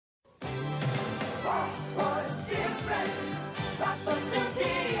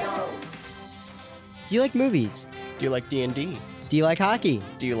Do you like movies? Do you like D&D? Do you like hockey?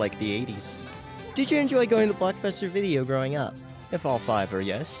 Do you like the 80s? Did you enjoy going to Blockbuster Video growing up? If all five are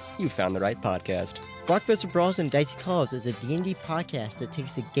yes, you found the right podcast. Blockbuster Brawls and Dicey Calls is a D&D podcast that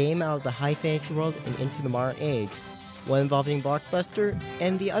takes the game out of the high fantasy world and into the modern age. One involving Blockbuster,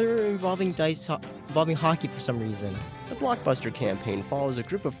 and the other involving involving hockey for some reason. The Blockbuster campaign follows a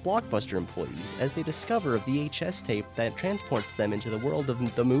group of Blockbuster employees as they discover a VHS tape that transports them into the world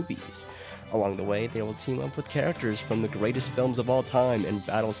of the movies. Along the way, they will team up with characters from the greatest films of all time and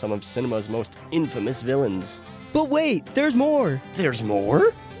battle some of cinema's most infamous villains. But wait, there's more! There's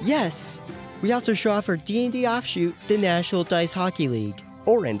more? Yes! We also show off our D&D offshoot, the National Dice Hockey League.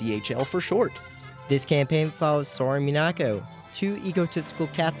 Or NDHL for short. This campaign follows Sora and Minako, two egotistical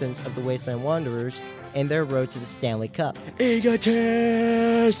captains of the Wasteland Wanderers, and their road to the Stanley Cup.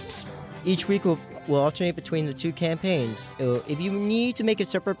 Egotists! Each week will alternate between the two campaigns. If you need to make a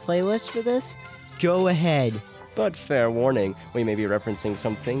separate playlist for this, go ahead. But fair warning, we may be referencing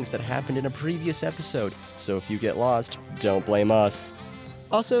some things that happened in a previous episode, so if you get lost, don't blame us.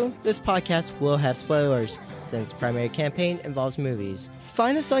 Also, this podcast will have spoilers, since the primary campaign involves movies.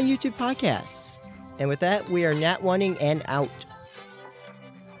 Find us on YouTube Podcasts. And with that, we are Nat Wanting and out.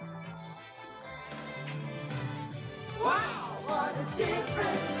 Wow, what a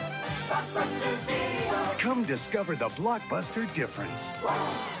difference! Blockbuster Video! Come discover the Blockbuster difference.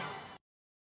 Wow.